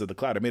benefits of the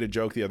cloud. I made a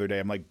joke the other day.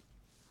 I'm like,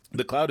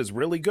 the cloud is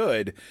really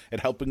good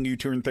at helping you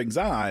turn things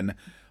on,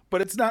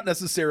 but it's not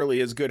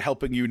necessarily as good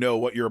helping you know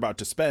what you're about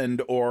to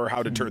spend or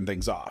how to turn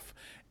things off.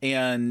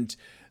 And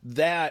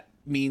that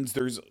means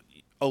there's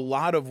a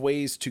lot of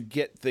ways to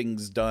get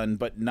things done,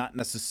 but not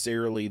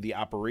necessarily the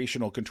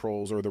operational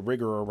controls or the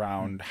rigor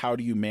around how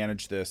do you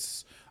manage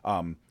this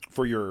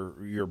for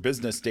your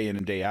business day in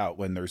and day out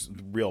when there's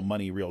real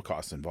money, real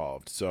costs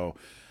involved. So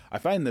I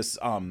find this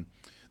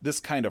this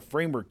kind of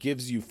framework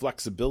gives you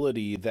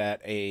flexibility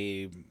that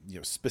a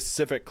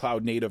specific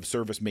cloud native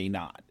service may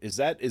not. Is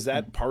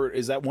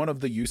that one of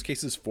the use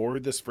cases for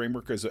this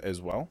framework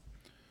as well?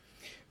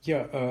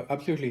 Yeah,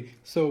 absolutely.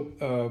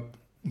 So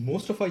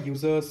most of our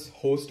users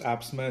host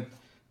AppSmith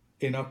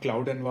in a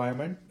cloud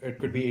environment. It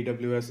could be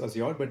AWS,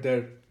 Azure, but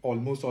they're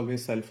almost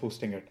always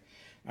self-hosting it.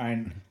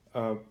 And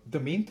the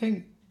main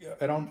thing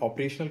around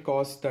operational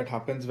costs that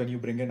happens when you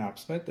bring in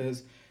AppSmith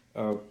is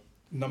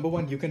number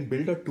one, you can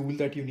build a tool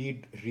that you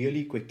need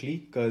really quickly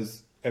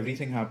because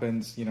everything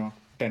happens,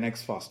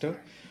 10x faster.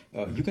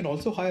 You can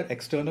also hire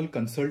external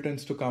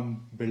consultants to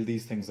come build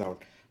these things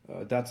out.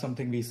 That's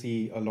something we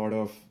see a lot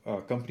of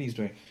companies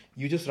doing.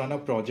 You just run a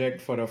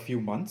project for a few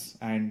months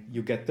and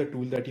you get the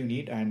tool that you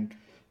need, and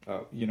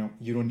you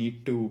don't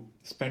need to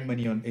spend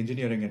money on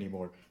engineering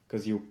anymore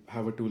because you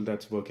have a tool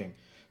that's working.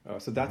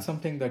 So that's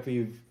something that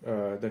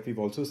we've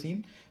also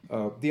seen.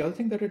 The other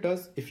thing that it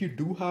does, if you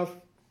do have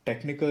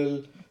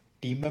technical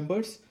team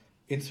members,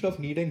 instead of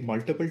needing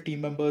multiple team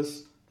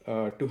members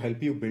to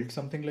help you build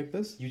something like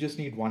this, you just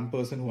need one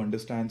person who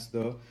understands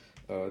the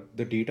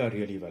data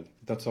really well.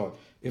 That's all.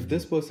 If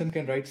this person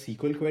can write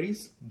SQL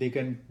queries, they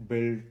can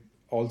build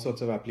all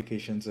sorts of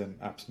applications in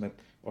AppSmith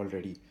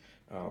already.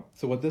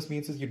 So what this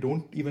means is you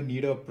don't even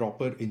need a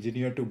proper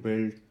engineer to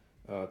build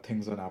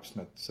things on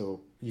AppSmith.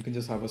 So you can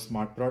just have a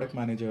smart product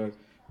manager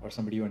or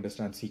somebody who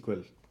understands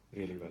SQL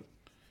really well.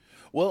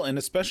 Well, and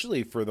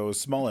especially for those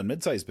small and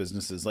mid-sized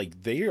businesses,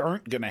 like they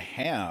aren't going to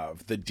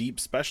have the deep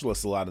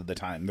specialists a lot of the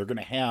time. They're going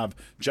to have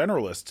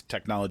generalist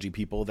technology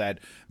people that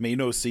may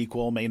know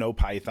SQL, may know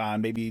Python,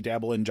 maybe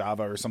dabble in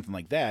Java or something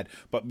like that.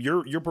 But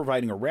you're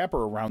providing a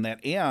wrapper around that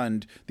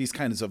and these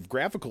kinds of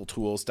graphical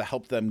tools to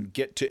help them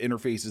get to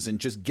interfaces and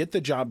just get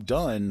the job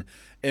done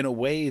in a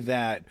way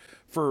that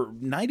for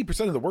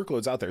 90% of the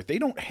workloads out there, they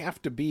don't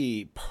have to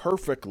be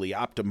perfectly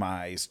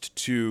optimized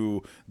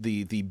to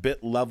the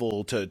bit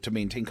level to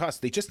maintain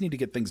costs. They just need to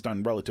get things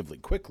done relatively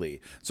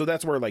quickly. So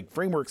that's where like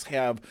frameworks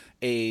have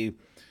a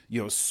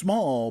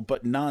small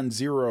but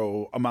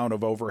non-zero amount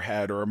of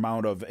overhead or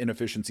amount of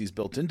inefficiencies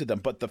built into them.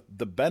 But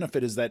the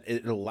benefit is that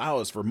it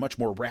allows for much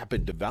more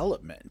rapid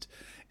development.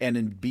 And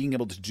in being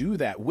able to do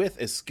that with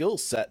a skill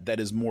set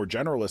that is more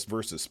generalist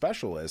versus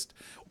specialist,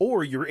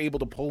 or you're able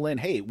to pull in,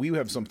 hey, we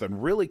have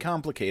something really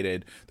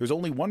complicated. There's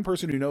only one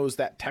person who knows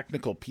that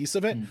technical piece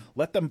of it.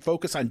 Let them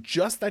focus on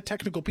just that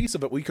technical piece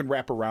of it. We can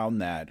wrap around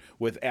that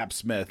with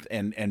AppSmith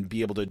and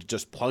be able to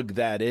just plug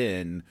that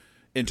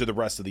into the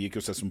rest of the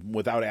ecosystem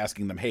without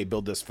asking them, hey,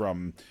 build this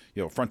from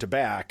front to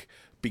back,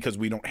 because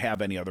we don't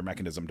have any other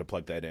mechanism to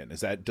plug that in.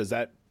 Does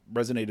that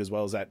resonate as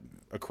well? Is that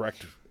a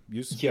correct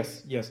use?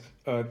 Yes.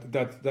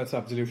 That's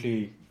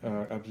absolutely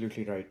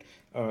right.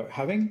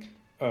 Having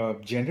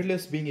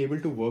generalists being able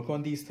to work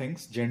on these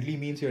things generally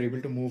means you're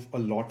able to move a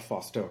lot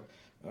faster.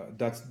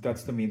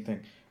 That's the main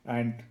thing.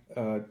 And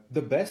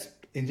the best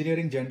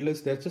engineering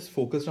generalists, they're just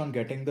focused on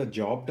getting the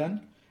job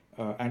done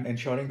and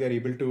ensuring they're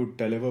able to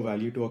deliver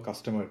value to a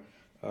customer.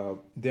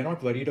 They're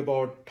not worried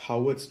about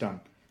how it's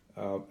done.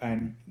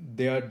 And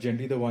they are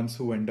generally the ones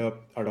who end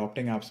up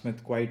adopting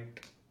AppSmith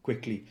quite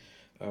quickly.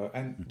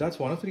 And that's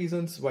one of the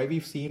reasons why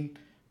we've seen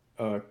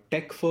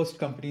tech-first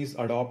companies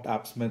adopt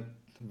AppSmith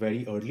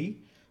very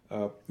early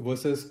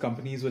versus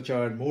companies which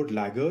are more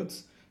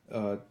laggards.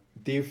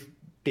 They've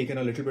taken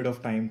a little bit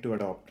of time to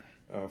adopt,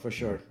 for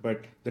sure.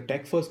 But the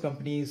tech-first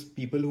companies,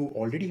 people who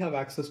already have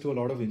access to a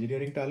lot of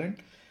engineering talent,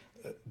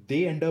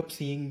 they end up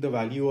seeing the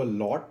value a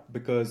lot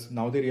because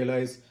now they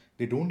realize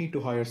they don't need to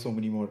hire so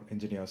many more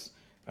engineers.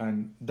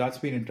 And that's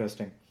been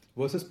interesting.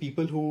 Versus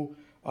people who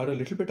are a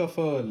little bit of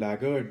a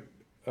laggard,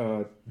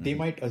 they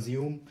might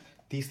assume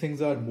these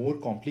things are more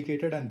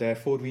complicated and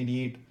therefore we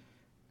need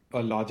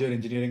a larger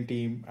engineering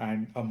team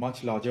and a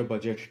much larger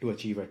budget to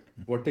achieve it.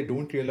 What they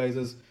don't realize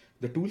is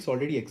the tools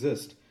already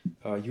exist.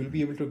 You'll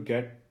be able to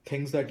get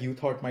things that you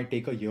thought might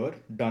take a year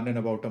done in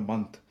about a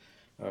month.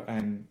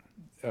 And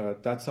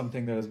that's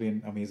something that has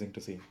been amazing to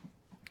see.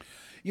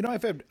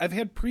 I've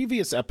had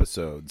previous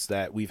episodes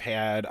that we've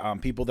had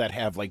people that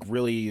have like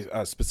really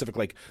specific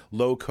like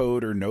low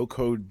code or no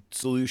code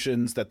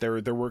solutions that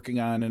they're working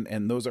on,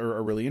 and those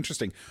are really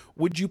interesting.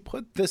 Would you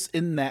put this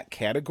in that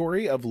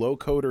category of low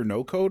code or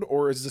no code,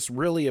 or is this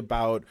really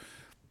about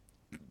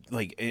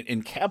like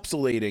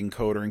encapsulating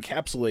code or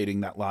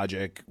encapsulating that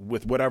logic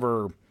with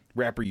whatever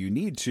wrapper you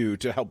need to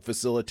help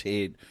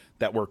facilitate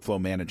that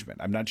workflow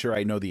management? I'm not sure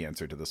I know the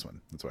answer to this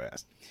one. That's why I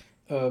asked.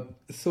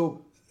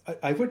 So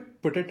I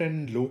would put it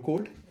in low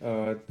code.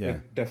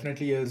 It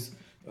definitely is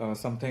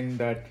something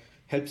that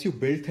helps you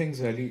build things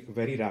very,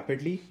 very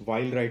rapidly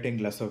while writing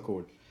lesser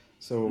code.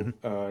 So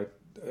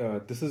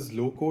this is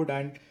low code,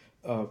 and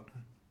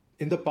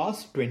in the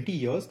past 20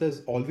 years,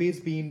 there's always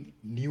been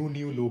new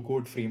low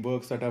code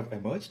frameworks that have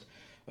emerged.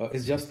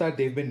 It's just that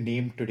they've been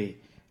named today.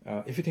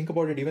 If you think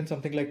about it, even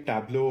something like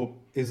Tableau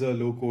is a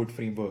low code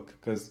framework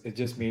because it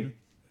just made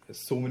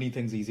so many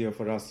things easier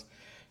for us.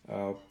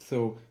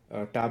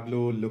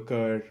 Tableau,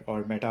 Looker,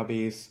 or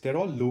Metabase, they're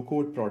all low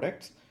code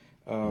products.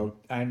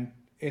 And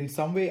in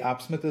some way,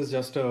 AppSmith is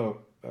just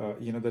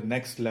the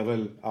next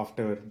level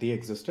after they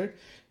existed.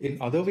 In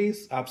other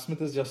ways,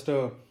 AppSmith is just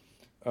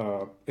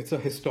it's a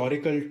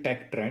historical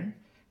tech trend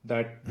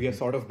that we are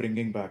sort of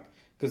bringing back,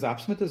 because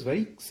AppSmith is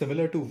very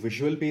similar to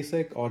Visual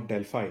Basic or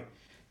Delphi.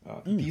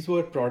 These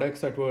were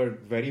products that were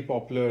very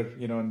popular,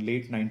 in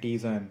late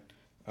 90s and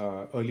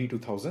early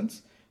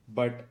 2000s.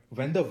 But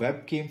when the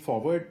web came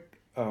forward,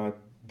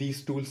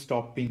 these tools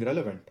stopped being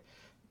relevant.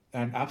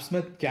 And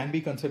AppSmith can be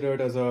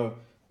considered as a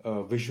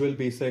Visual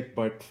Basic,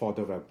 but for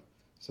the web.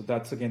 So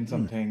that's again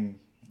something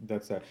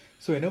that's that.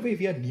 So in a way,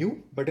 we are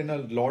new, but in a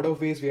lot of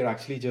ways, we are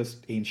actually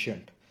just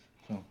ancient.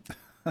 So.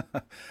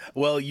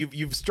 Well,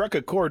 you've struck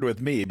a chord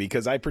with me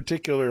because I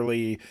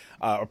particularly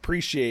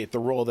appreciate the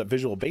role that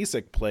Visual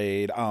Basic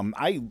played.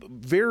 I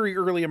very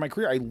early in my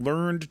career, I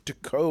learned to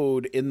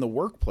code in the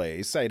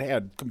workplace. I'd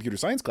had computer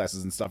science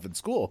classes and stuff in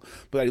school,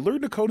 but I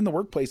learned to code in the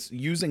workplace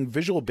using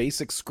Visual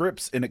Basic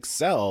scripts in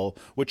Excel,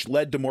 which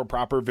led to more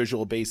proper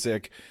Visual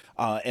Basic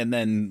and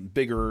then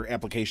bigger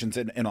applications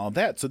and all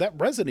that. So that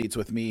resonates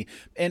with me,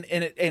 and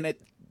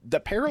it the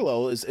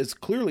parallel is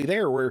clearly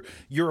there, where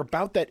you're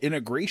about that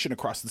integration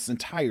across this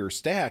entire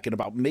stack and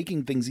about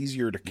making things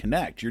easier to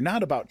connect. You're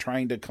not about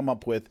trying to come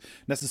up with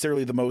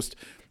necessarily the most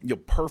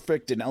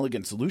perfect and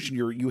elegant solution.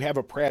 You have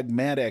a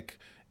pragmatic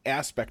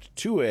aspect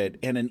to it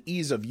and an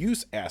ease of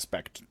use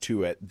aspect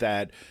to it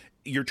that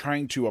you're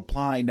trying to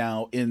apply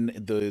now in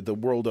the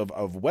world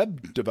of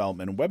web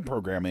development and web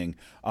programming.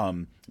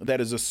 That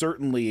is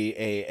certainly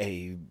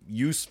a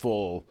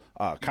useful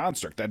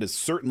construct. That is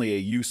certainly a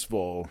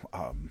useful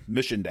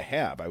mission to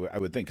have, I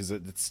would think, because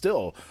it's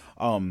still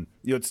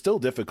it's still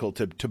difficult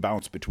to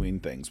bounce between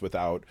things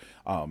without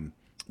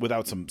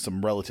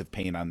some relative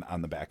pain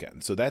on the back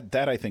end. So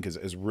that I think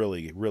is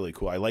really, really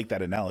cool. I like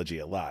that analogy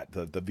a lot.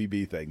 The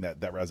VB thing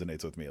that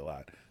resonates with me a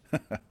lot.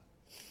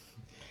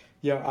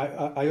 Yeah,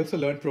 I also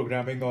learned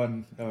programming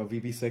on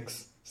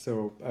VB6,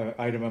 so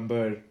I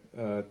remember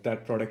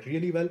that product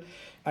really well,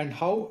 and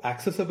how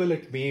accessible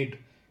it made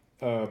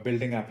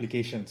building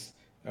applications.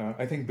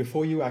 I think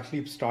before you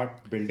actually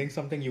start building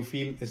something, you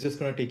feel it's just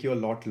going to take you a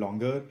lot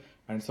longer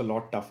and it's a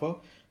lot tougher.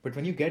 But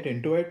when you get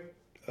into it,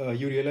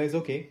 you realize,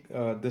 okay,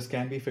 this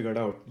can be figured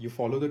out. You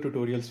follow the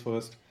tutorials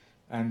first,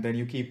 and then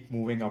you keep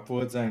moving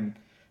upwards, and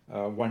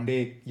one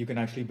day you can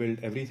actually build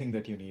everything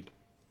that you need.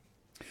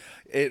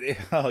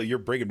 Oh, you're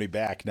bringing me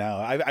back now.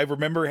 I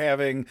remember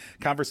having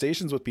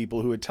conversations with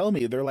people who would tell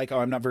me, they're like, oh,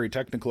 I'm not very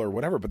technical or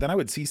whatever. But then I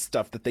would see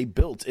stuff that they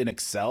built in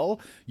Excel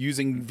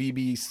using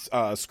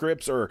VB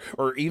scripts or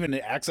even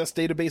Access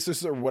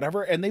databases or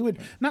whatever. And they would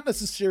not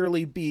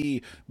necessarily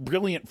be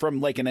brilliant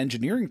from like an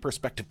engineering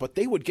perspective, but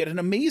they would get an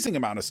amazing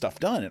amount of stuff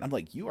done. And I'm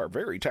like, you are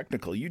very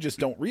technical. You just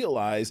don't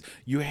realize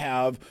you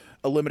have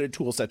a limited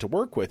tool set to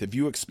work with. If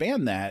you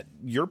expand that,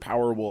 your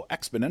power will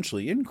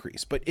exponentially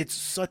increase. But it's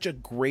such a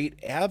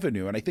great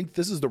avenue, and I think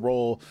this is the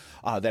role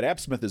that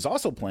AppSmith is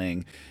also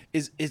playing.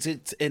 Is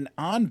it's an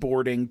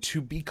onboarding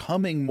to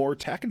becoming more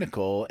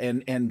technical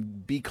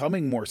and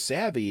becoming more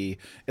savvy,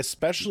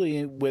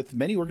 especially with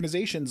many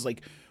organizations.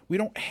 Like, we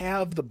don't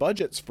have the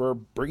budgets for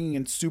bringing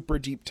in super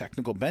deep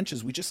technical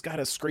benches. We just got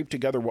to scrape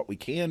together what we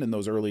can in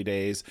those early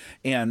days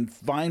and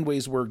find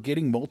ways where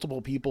getting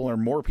multiple people or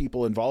more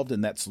people involved in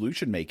that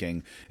solution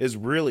making is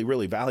really,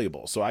 really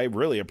valuable. So I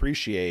really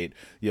appreciate,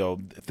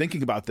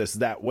 thinking about this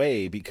that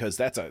way, because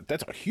that's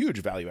a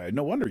huge value add.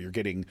 No wonder you're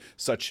getting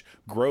such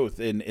growth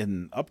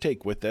in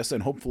uptake with this.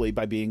 And hopefully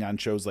by being on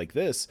shows like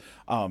this,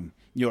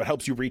 it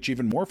helps you reach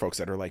even more folks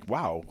that are like,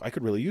 wow, I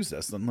could really use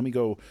this. Then let me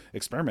go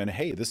experiment.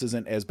 Hey, this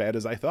isn't as bad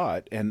as I thought.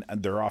 And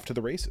they're off to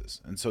the races.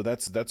 And so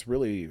that's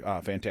really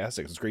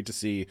fantastic. It's great to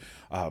see,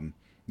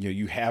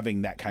 you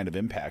having that kind of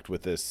impact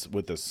with this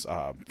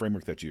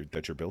framework that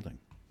you're building.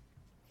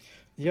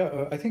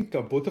 Yeah, I think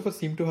both of us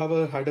seem to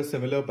have had a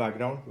similar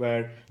background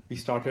where we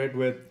started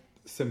with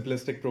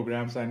simplistic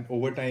programs, and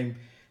over time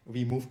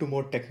we moved to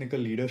more technical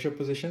leadership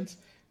positions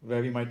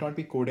where we might not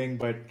be coding,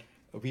 but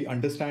we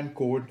understand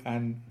code,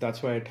 and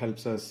that's why it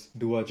helps us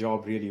do our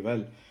job really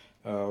well.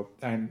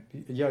 And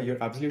yeah,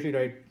 you're absolutely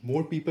right.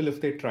 More people, if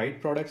they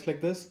tried products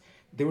like this,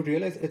 they would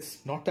realize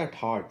it's not that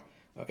hard.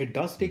 It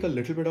does take a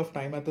little bit of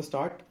time at the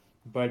start,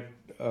 but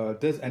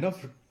there's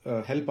enough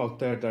help out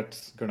there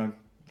that's going to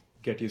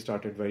get you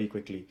started very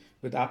quickly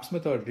with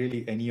AppSmith or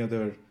really any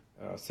other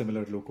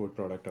similar low-code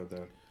product out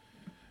there.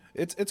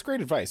 It's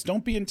great advice.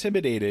 Don't be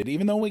intimidated,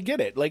 even though we get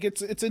it. Like,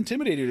 it's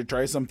intimidating to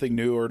try something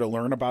new or to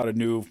learn about a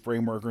new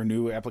framework or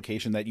new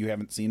application that you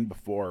haven't seen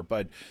before.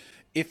 But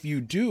if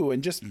you do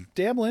and just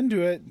dabble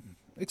into it,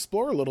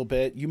 explore a little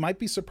bit, you might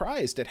be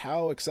surprised at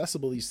how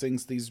accessible these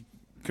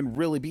can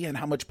really be and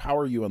how much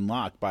power you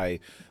unlock by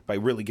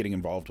really getting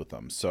involved with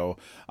them. So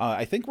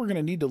I think we're going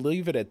to need to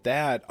leave it at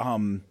that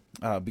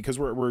because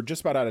we're just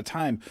about out of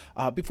time.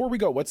 Before we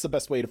go, what's the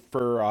best way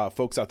for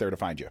folks out there to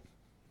find you?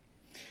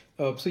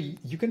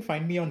 You can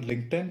find me on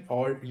LinkedIn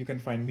or you can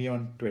find me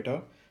on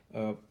Twitter.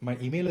 My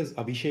email is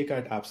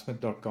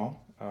abhishek@appsmith.com.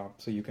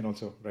 So you can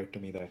also write to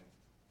me there.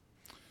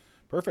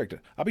 Perfect.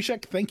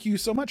 Abhishek, thank you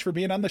so much for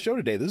being on the show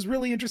today. This is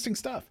really interesting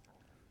stuff.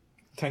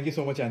 Thank you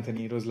so much,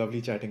 Anthony. It was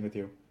lovely chatting with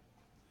you.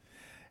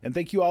 And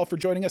thank you all for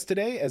joining us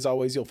today. As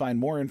always, you'll find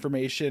more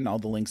information, all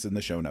the links in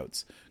the show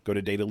notes. Go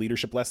to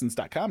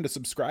dataleadershiplessons.com to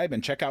subscribe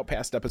and check out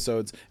past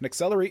episodes and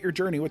accelerate your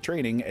journey with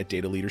training at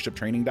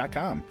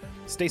dataleadershiptraining.com.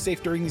 Stay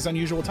safe during these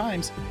unusual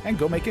times and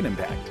go make an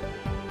impact.